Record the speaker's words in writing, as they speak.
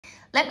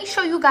Let me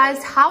show you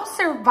guys how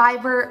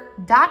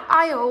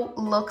survivor.io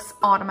looks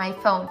on my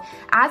phone.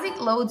 As it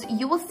loads,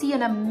 you will see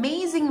an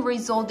amazing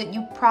result that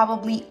you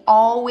probably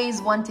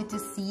always wanted to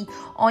see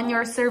on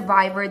your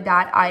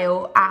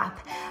survivor.io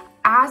app.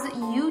 As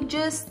you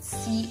just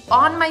see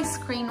on my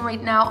screen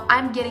right now,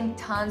 I'm getting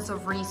tons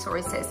of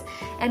resources.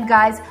 And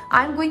guys,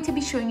 I'm going to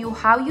be showing you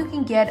how you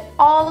can get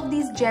all of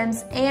these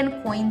gems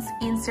and coins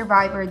in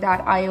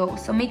survivor.io.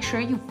 So make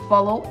sure you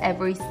follow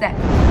every step.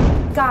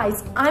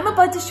 Guys, I'm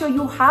about to show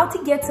you how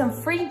to get some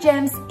free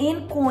gems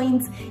and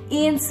coins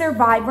in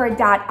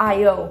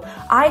survivor.io.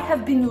 I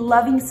have been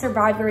loving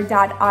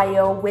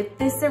survivor.io with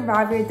this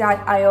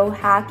survivor.io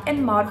hack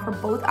and mod for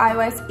both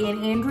iOS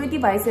and Android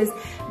devices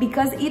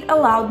because it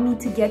allowed me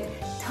to get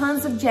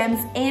tons of gems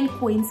and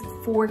coins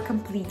for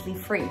completely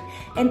free.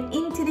 And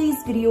in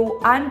today's video,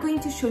 I'm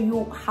going to show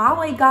you how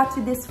I got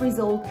to this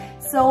result.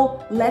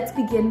 So let's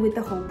begin with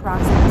the whole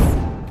process.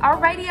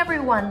 Alrighty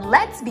everyone,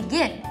 let's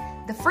begin.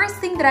 The first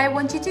thing that I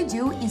want you to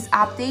do is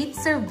update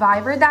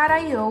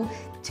survivor.io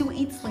to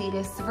its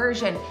latest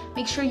version.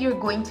 Make sure you're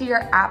going to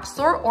your App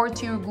Store or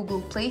to your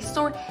Google Play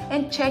Store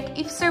and check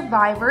if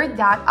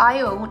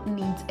survivor.io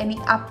needs any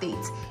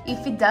updates.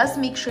 If it does,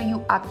 make sure you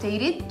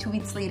update it to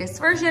its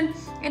latest version.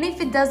 And if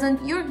it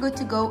doesn't, you're good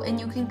to go and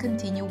you can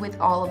continue with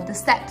all of the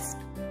steps.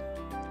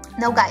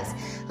 Now guys,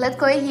 let's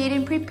go ahead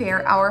and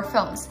prepare our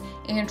phones.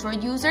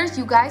 Android users,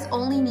 you guys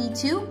only need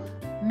to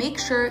make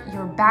sure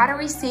your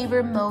battery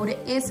saver mode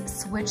is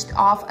switched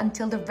off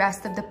until the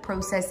rest of the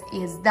process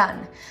is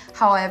done.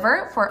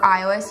 However, for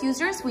iOS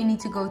users, we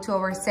need to go to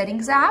our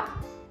settings app,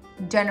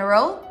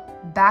 general,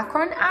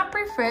 background app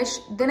refresh,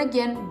 then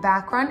again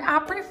background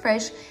app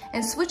refresh,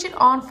 and switch it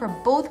on for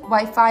both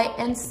Wi-Fi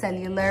and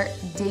cellular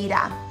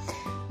data.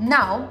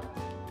 Now,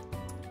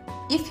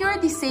 if you're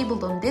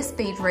disabled on this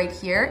page right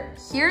here,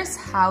 here's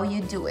how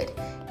you do it.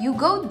 You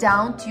go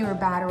down to your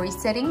battery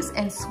settings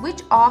and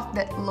switch off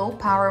that low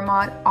power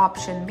mod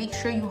option. Make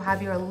sure you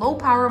have your low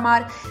power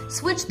mod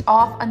switched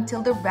off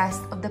until the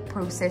rest of the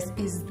process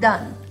is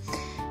done.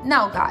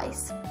 Now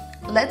guys,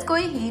 let's go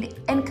ahead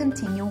and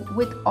continue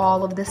with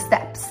all of the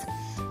steps.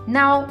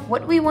 Now,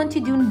 what we want to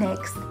do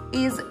next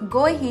is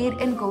go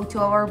ahead and go to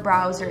our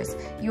browsers.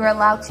 You're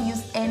allowed to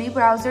use any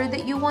browser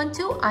that you want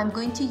to. I'm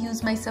going to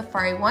use my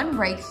Safari one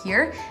right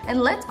here. And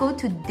let's go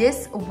to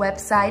this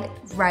website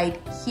right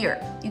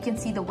here. You can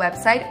see the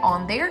website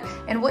on there.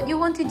 And what you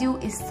want to do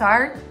is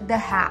start the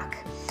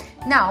hack.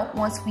 Now,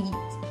 once we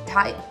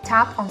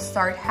tap on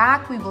start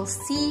hack, we will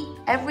see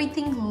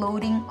everything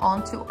loading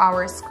onto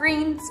our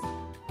screens.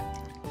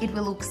 It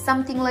will look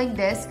something like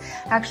this.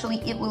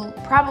 Actually, it will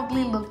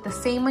probably look the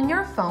same on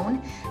your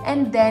phone.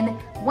 And then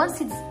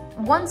once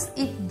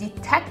it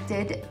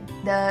detected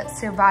the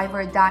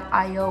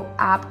survivor.io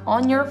app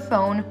on your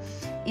phone,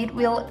 it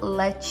will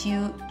let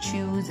you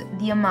choose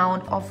the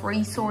amount of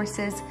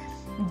resources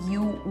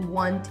you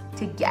want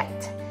to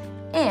get.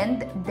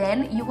 And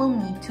then you will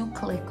need to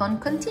click on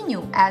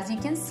continue. As you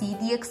can see,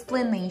 the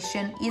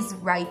explanation is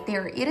right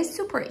there. It is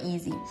super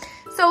easy.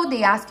 So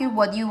they ask you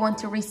what you want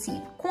to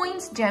receive,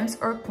 coins, gems,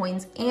 or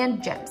coins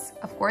and gems.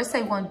 Of course,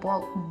 I want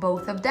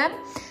both of them.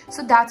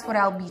 So that's what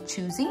I'll be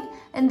choosing.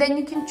 And then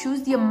you can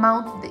choose the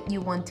amount that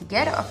you want to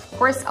get. Of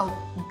course, I'll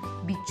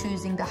be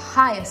choosing the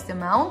highest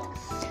amount.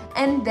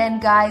 And then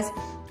guys,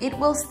 it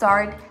will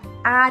start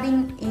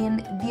adding in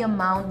the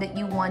amount that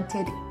you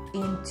wanted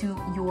into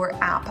your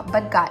app.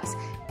 But guys,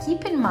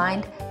 keep in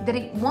mind that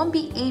it won't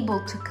be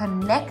able to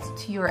connect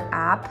to your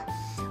app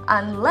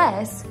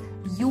unless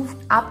you've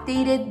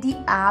updated the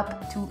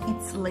app to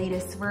its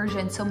latest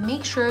version. So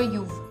make sure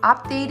you've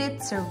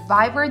updated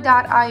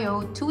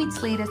survivor.io to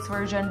its latest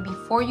version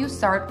before you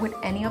start with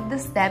any of the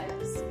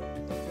steps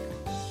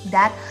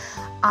that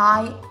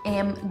I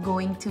am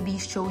going to be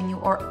showing you,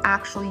 or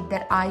actually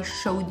that I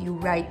showed you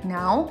right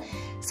now.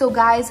 So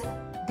guys,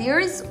 there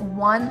is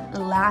one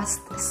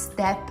last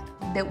step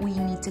that we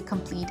need to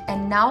complete,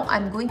 and now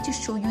I'm going to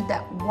show you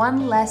that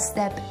one last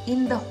step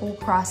in the whole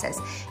process.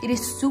 It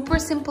is super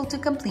simple to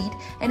complete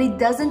and it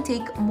doesn't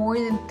take more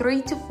than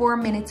 3 to 4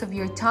 minutes of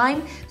your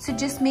time, so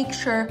just make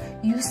sure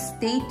you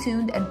stay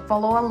tuned and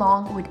follow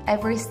along with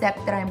every step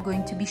that I'm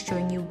going to be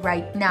showing you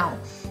right now.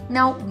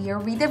 Now we are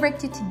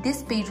redirected to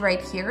this page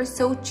right here,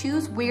 so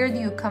choose where do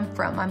you come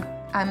from.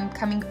 I'm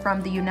coming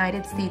from the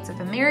United States of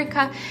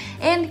America,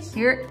 and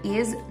here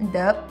is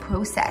the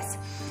process.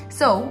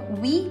 So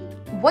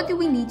what do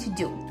we need to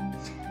do?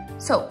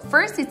 So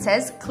first it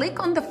says, click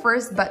on the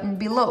first button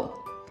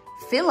below.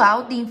 Fill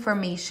out the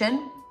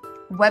information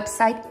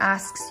website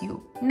asks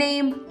you.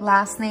 Name,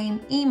 last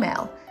name,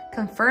 email.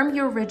 Confirm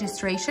your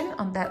registration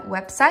on that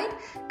website.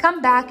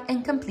 Come back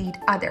and complete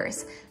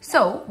others.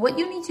 So what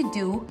you need to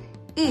do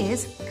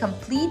is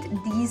complete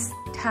these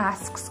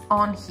tasks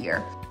on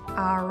here.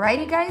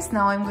 Alrighty guys,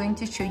 now I'm going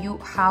to show you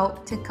how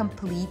to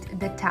complete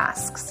the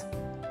tasks.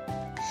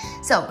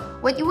 So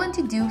what you want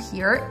to do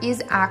here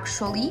is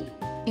actually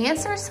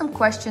Answer some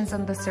questions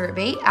on the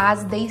survey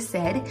as they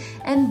said,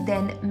 and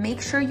then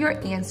make sure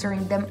you're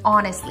answering them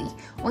honestly.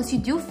 Once you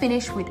do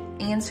finish with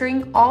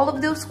answering all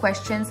of those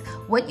questions,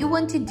 what you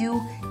want to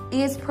do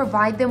is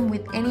provide them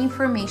with any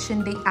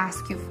information they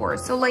ask you for.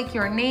 So like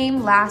your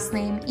name, last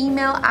name,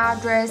 email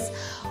address,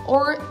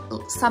 or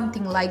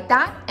something like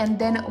that. And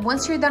then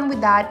once you're done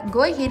with that,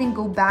 go ahead and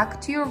go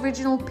back to your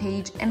original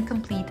page and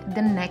complete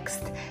the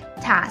next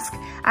task.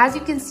 As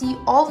you can see,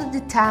 all of the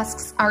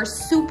tasks are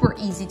super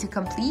easy to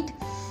complete,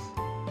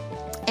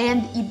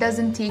 and it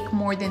doesn't take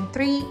more than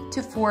 3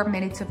 to 4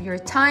 minutes of your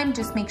time.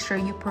 Just make sure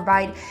you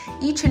provide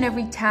each and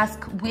every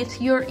task with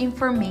your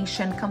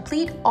information.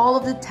 Complete all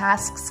of the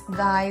tasks,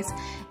 guys,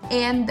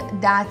 and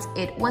that's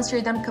it. Once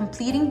you're done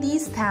completing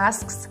these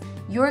tasks,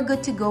 you're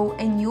good to go,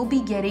 and you'll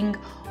be getting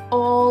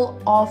all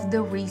of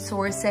the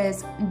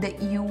resources that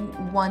you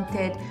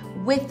wanted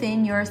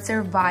within your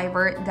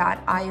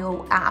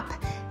survivor.io app.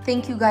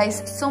 Thank you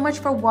guys so much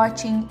for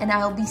watching, and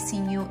I'll be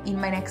seeing you in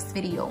my next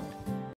video.